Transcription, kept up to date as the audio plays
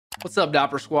What's up,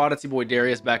 Dapper Squad? It's your boy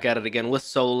Darius back at it again with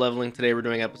solo leveling. Today we're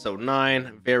doing episode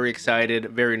 9. Very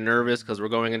excited, very nervous because we're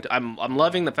going into. I'm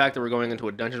loving the fact that we're going into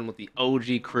a dungeon with the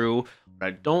OG crew, but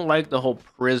I don't like the whole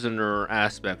prisoner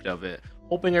aspect of it.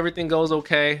 Hoping everything goes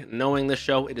okay. Knowing this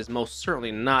show, it is most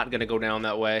certainly not going to go down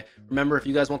that way. Remember, if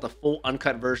you guys want the full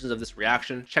uncut versions of this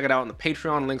reaction, check it out on the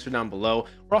Patreon. Links are down below.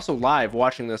 We're also live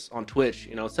watching this on Twitch.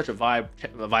 You know, it's such a vibe,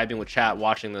 vibing with chat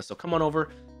watching this. So come on over,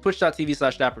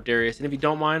 twitch.tv/DapperDarius. And if you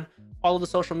don't mind, follow the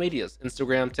social medias,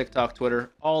 Instagram, TikTok,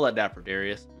 Twitter, all at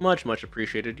DapperDarius. Much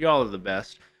appreciated. Y'all are the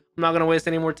best. I'm not going to waste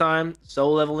any more time.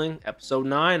 Solo leveling, episode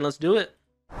 9. Let's do it.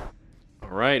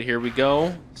 All right, here we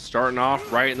go. Starting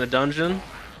off right in the dungeon.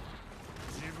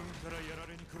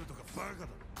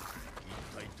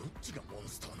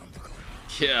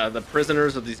 Yeah, the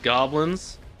prisoners of these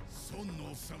goblins.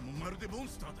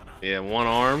 Yeah,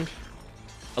 one-armed.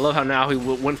 I love how now he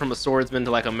went from a swordsman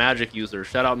to like a magic user.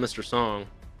 Shout out Mr. Song.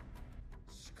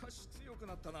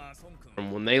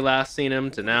 From when they last seen him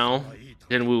to now,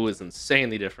 Jinwoo is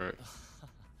insanely different.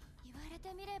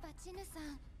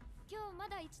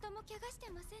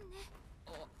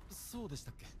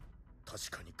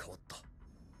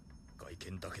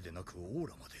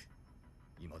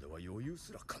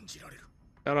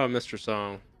 Shout out Mr.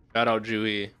 Song. Shout out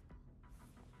Jui.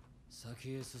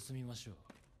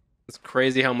 It's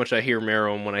crazy how much I hear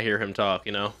Merom when I hear him talk,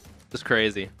 you know? It's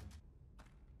crazy.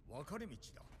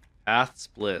 Path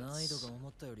splits.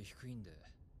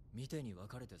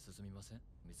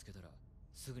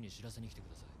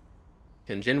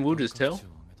 Can Jinwoo just tell?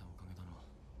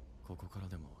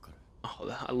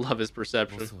 Oh, I love his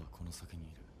perception.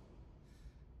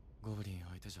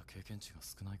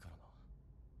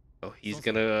 Oh, he's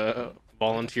gonna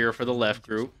volunteer for the left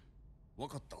group.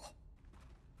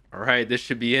 Alright, this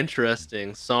should be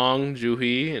interesting. Song,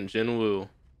 Juhi, and Jinwoo.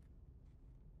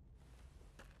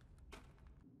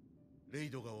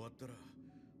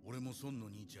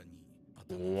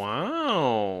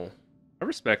 Wow. I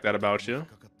respect that about you.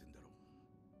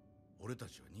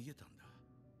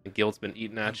 The guilt's been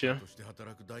eating at you.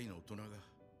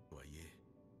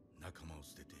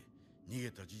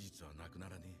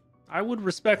 I would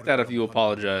respect that if you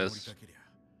apologized.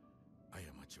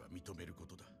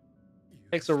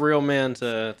 Takes a real man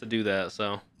to do that,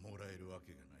 so.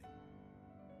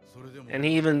 And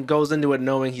he even goes into it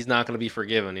knowing he's not going to be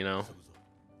forgiven, you know.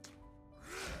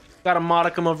 Got a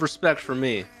modicum of respect for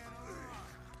me.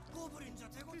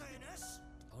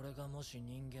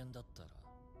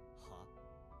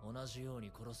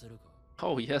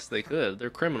 Oh, yes, they could. They're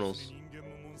criminals.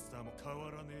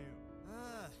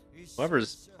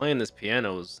 Whoever's playing this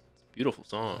piano is a beautiful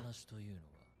song.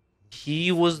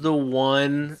 He was the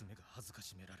one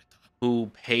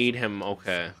who paid him.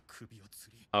 Okay.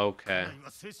 Okay.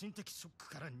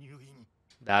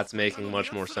 That's making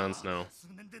much more sense now.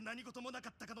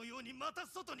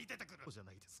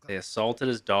 They assaulted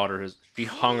his daughter. She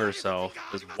hung herself.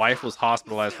 His wife was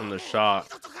hospitalized from the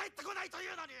shot.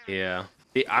 Yeah.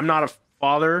 I'm not a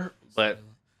father, but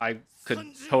I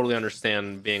could totally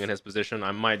understand being in his position.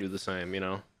 I might do the same, you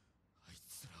know.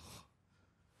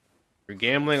 You're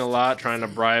gambling a lot, trying to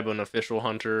bribe an official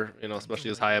hunter, you know, especially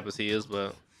as high up as he is,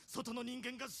 but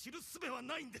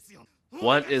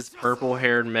what is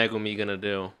purple-haired Megumi gonna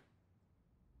do?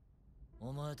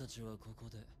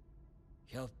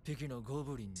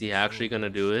 Is he actually gonna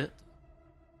do it?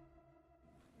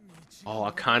 Oh,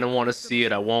 I kind of want to see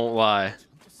it, I won't lie.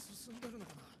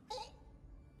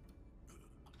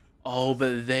 Oh,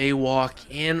 but they walk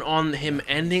in on him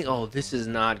ending. Oh, this is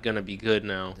not gonna be good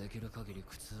now.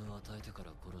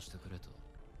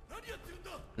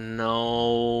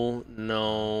 No,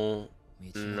 no,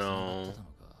 no.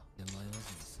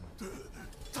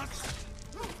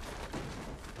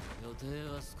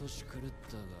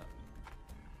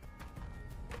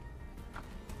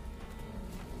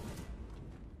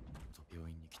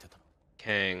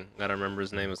 Kang. Gotta remember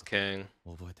his name is Kang.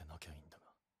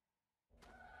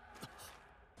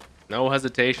 No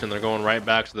hesitation. They're going right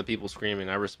back to the people screaming.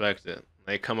 I respect it.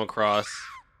 They come across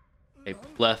a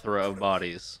plethora of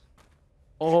bodies.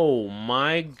 Oh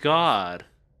my god.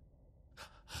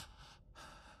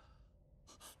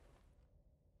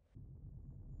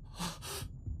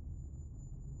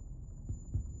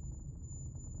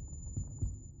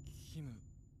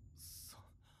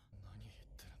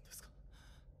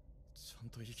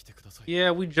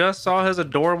 Yeah, we just saw his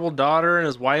adorable daughter and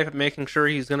his wife making sure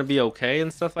he's gonna be okay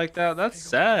and stuff like that. That's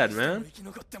sad, man.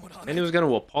 And he was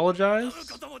gonna apologize?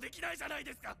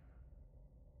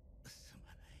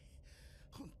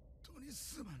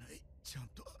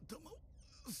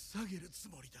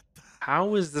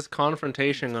 How is this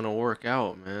confrontation gonna work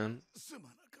out, man?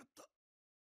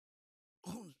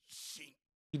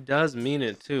 He does mean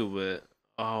it too, but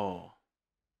oh,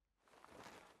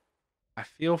 I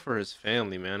feel for his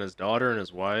family, man. His daughter and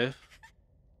his wife.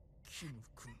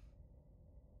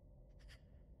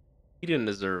 He didn't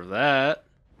deserve that.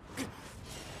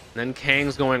 Then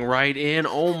Kang's going right in.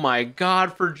 Oh my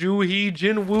god, for Juhi,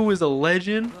 Jinwoo is a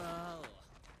legend.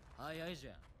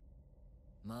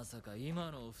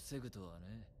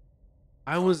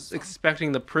 I was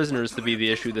expecting the prisoners to be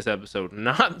the issue this episode,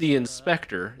 not the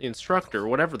instructor,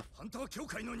 whatever the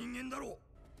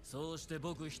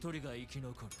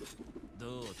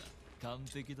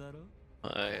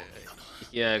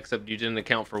yeah, except you didn't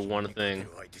account for one thing.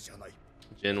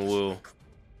 Jinwoo.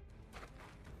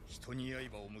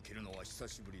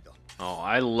 Oh,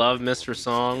 I love Mr.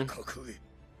 Song.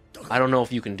 I don't know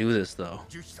if you can do this though.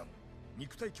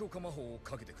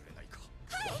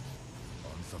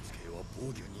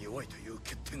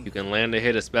 You can land a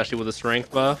hit, especially with a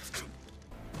strength buff.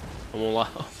 I won't lie.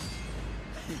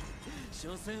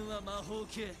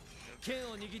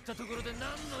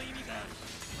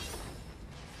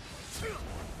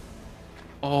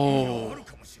 Oh,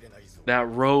 that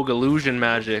rogue illusion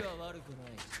magic.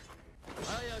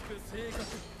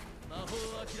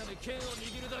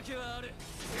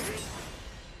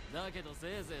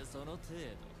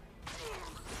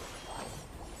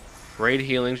 Great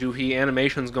healing, Juhi.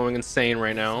 Animation's going insane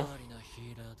right now.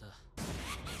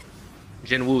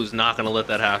 Jinwoo's not gonna let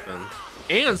that happen.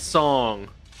 And Song.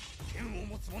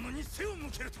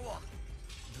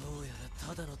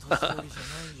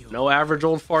 No average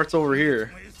old farts over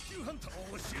here.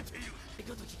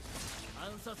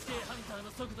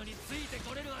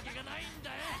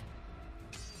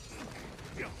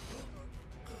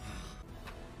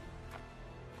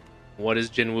 What is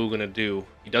Jinwoo gonna do?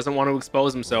 He doesn't want to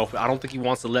expose himself. I don't think he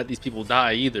wants to let these people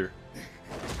die either.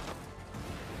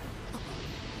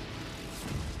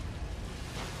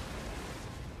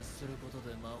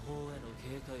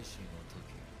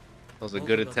 That was a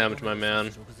good attempt, my man.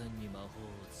 That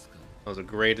was a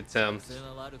great attempt.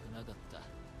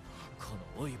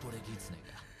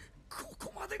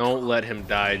 Don't let him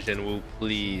die, Jinwoo,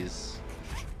 please.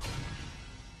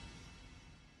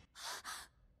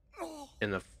 In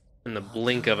the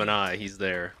blink of an eye, he's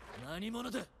there.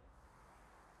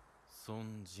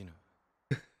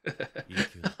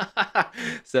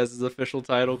 Says his official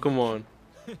title. Come on.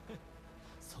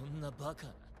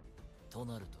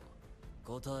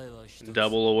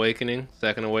 Double awakening,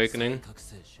 second awakening.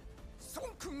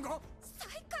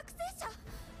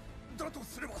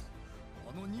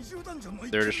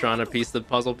 They're just trying to piece the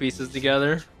puzzle pieces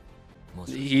together.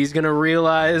 He's gonna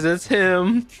realize it's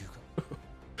him.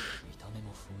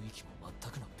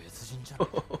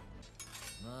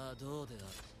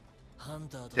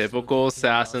 Typical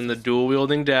assassin, the dual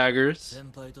wielding daggers.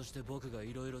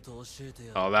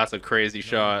 Oh, that's a crazy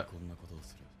shot.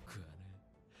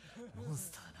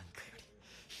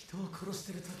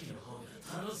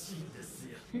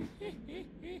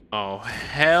 Oh,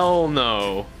 hell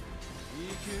no.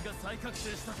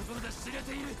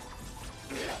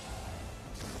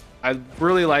 I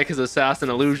really like his assassin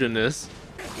illusionness.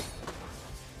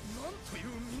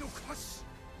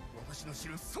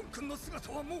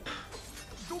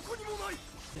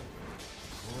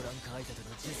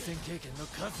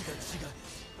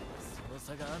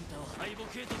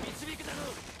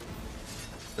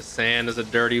 The sand is a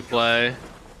dirty play.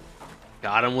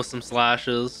 Got him with some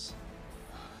slashes.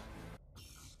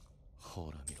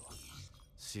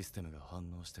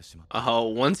 Oh,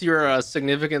 once you're a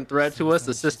significant threat to us,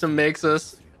 the system makes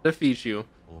us defeat you.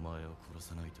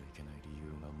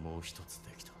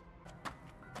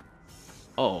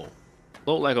 Oh,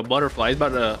 float like a butterfly. He's about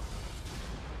to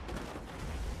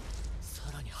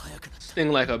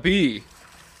sting like a bee.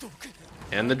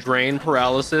 And the drain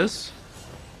paralysis.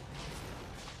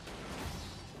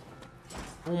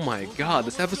 Oh my god,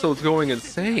 this episode's going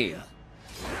insane.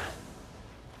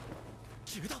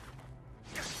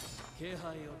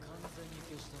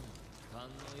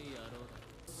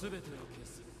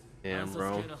 Damn,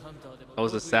 bro.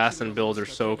 Those assassin builds are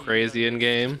so crazy in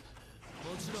game.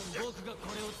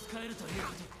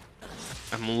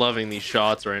 I'm loving these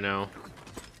shots right now.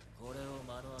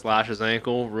 Slash his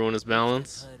ankle, ruin his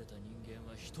balance.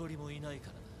 Do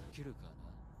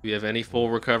we have any full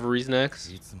recoveries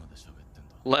next?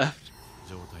 Left.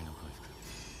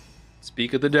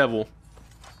 Speak of the devil.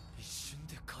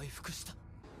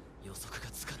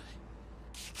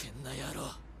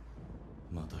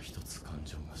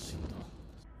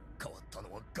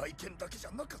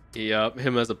 Yep,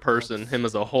 him as a person, him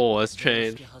as a whole has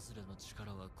changed.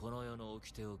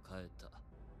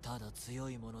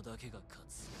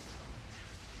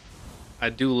 I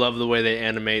do love the way they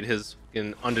animate his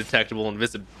undetectable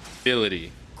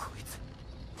invisibility.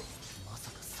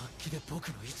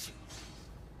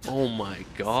 Oh my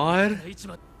god.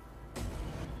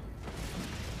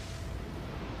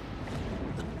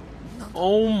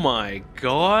 Oh my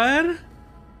god.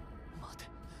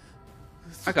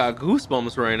 I got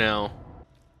goosebumps right now.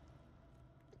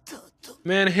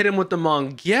 Man, hit him with the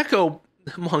Mangekyo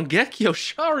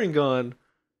Sharingan.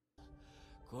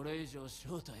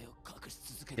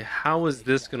 Yeah, how is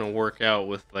this gonna work out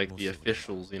with like the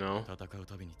officials, you know?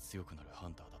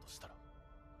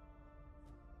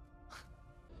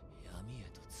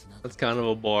 That's kind of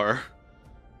a bar.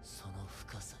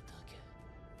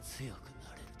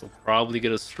 We'll probably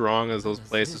get as strong as those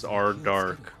places are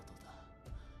dark,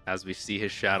 as we see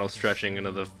his shadow stretching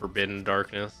into the forbidden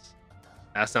darkness.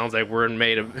 That sounds like we're in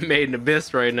made in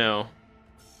abyss right now.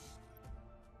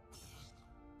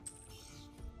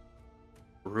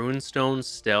 Runestone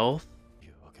stealth.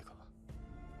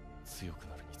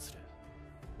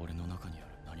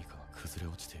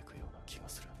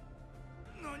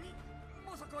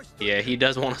 Yeah, he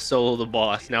does want to solo the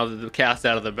boss now that the cat's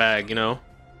out of the bag, you know?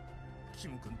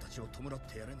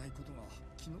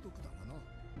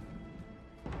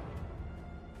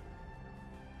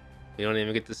 You don't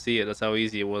even get to see it. That's how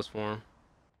easy it was for him.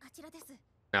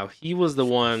 Now, he was the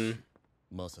one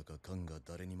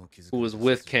who was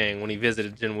with Kang when he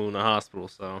visited Jinwoo in the hospital,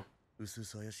 so...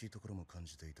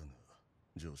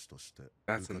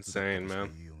 That's insane,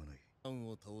 man.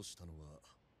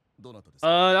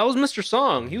 That was Mr.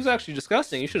 Song. He was actually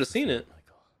disgusting. You should have seen it.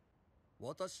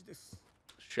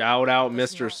 Shout out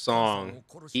Mr. Song.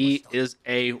 He is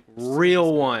a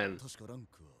real one.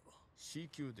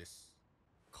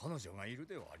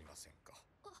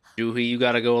 Juhi, you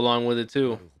gotta go along with it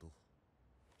too.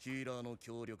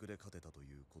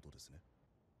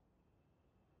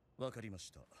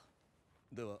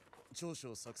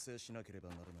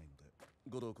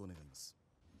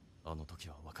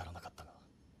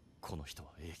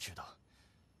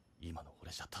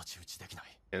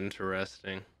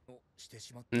 Interesting.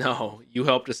 No, you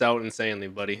helped us out insanely,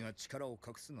 buddy.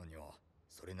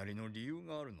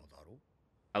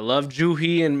 I love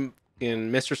Juhi and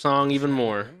Mr. Song even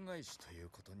more.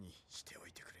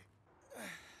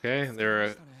 Okay, they're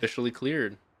officially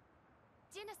cleared.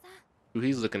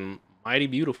 Juhi's looking mighty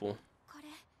beautiful.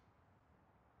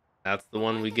 That's the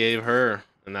one we gave her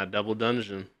in that double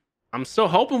dungeon. I'm still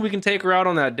hoping we can take her out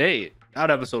on that date.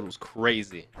 That episode was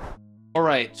crazy. All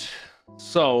right,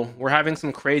 so we're having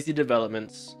some crazy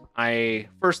developments.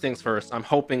 First things first, I'm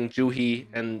hoping Juhi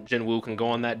and Jinwoo can go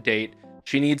on that date.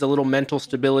 She needs a little mental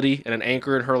stability and an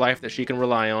anchor in her life that she can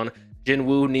rely on.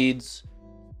 Jinwoo needs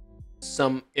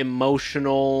some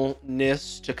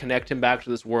emotionalness to connect him back to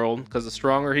this world, because the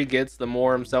stronger he gets, the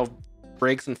more himself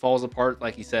breaks and falls apart,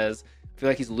 like he says. I feel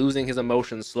like he's losing his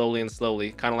emotions slowly and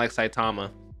slowly, kind of like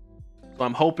Saitama. So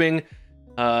I'm hoping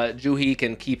Juhi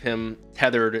can keep him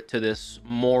tethered to this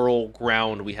moral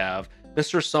ground we have.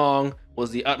 Mr. Song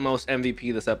was the utmost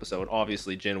MVP this episode.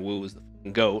 Obviously, Jinwoo is the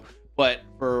GOAT, but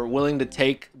for willing to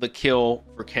take the kill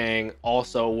for Kang,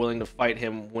 also willing to fight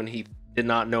him when he did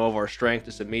not know of our strength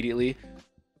just immediately.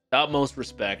 The utmost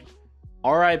respect.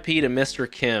 RIP to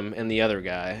Mr. Kim and the other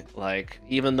guy. Like,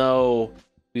 even though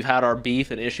we've had our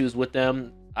beef and issues with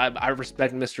them, I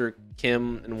respect Mr.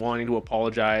 Kim and wanting to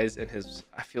apologize, and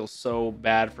I feel so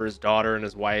bad for his daughter and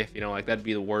his wife, you know, like that'd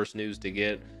be the worst news to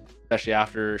get, especially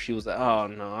after she was like, oh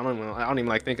no, I don't even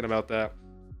like thinking about that.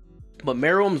 But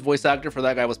Meruem's voice actor for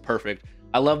that guy was perfect.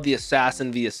 I love the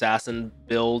assassin v assassin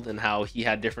build and how he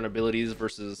had different abilities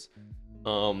versus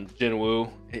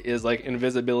Jinwoo. Is like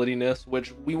invisibility-ness, which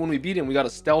when we beat him, we got a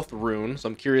stealth rune, so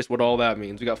I'm curious what all that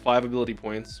means. We got 5 ability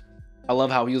points. I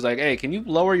love how he was like, hey, can you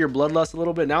lower your bloodlust a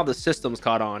little bit? Now the system's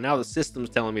caught on. Now the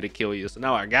system's telling me to kill you, so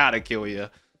now I gotta kill you.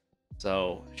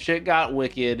 So shit got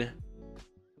wicked.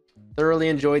 Thoroughly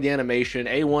enjoyed the animation.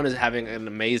 A1 is having an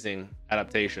amazing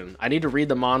adaptation. I need to read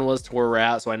the manhwas to where we're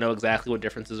at so I know exactly what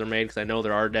differences are made, because I know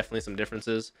there are definitely some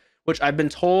differences, which I've been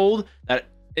told that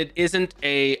it isn't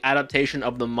a adaptation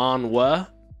of the manhwa,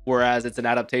 whereas it's an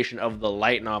adaptation of the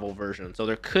light novel version. So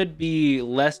there could be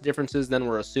less differences than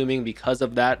we're assuming because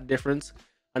of that difference.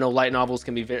 I know light novels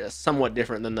can be somewhat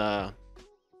different than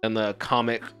the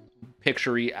comic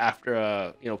picture-y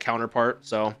after counterpart.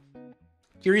 So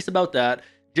curious about that.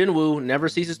 Jinwoo never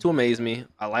ceases to amaze me.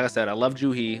 Like I said, I love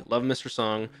Juhi, love Mr.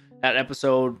 Song. That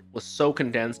episode was so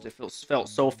condensed. It felt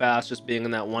so fast just being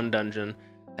in that one dungeon.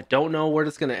 I don't know where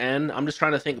it's going to end. I'm just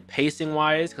trying to think pacing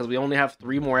wise because we only have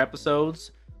 3 more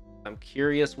episodes. I'm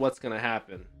curious what's going to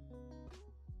happen.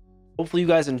 Hopefully you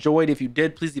guys enjoyed. If you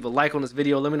did, please leave a like on this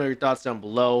video. Let me know your thoughts down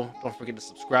below. Don't forget to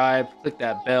subscribe, click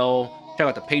that bell, check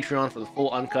out the Patreon for the full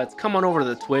uncuts. Come on over to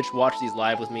the Twitch, watch these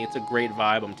live with me. It's a great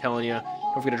vibe, I'm telling you.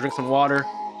 Don't forget to drink some water,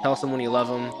 tell someone you love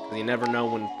them, because you never know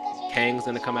when Kang's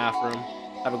gonna come after him.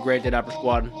 Have a great day, Dapper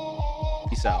Squad.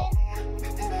 Peace out.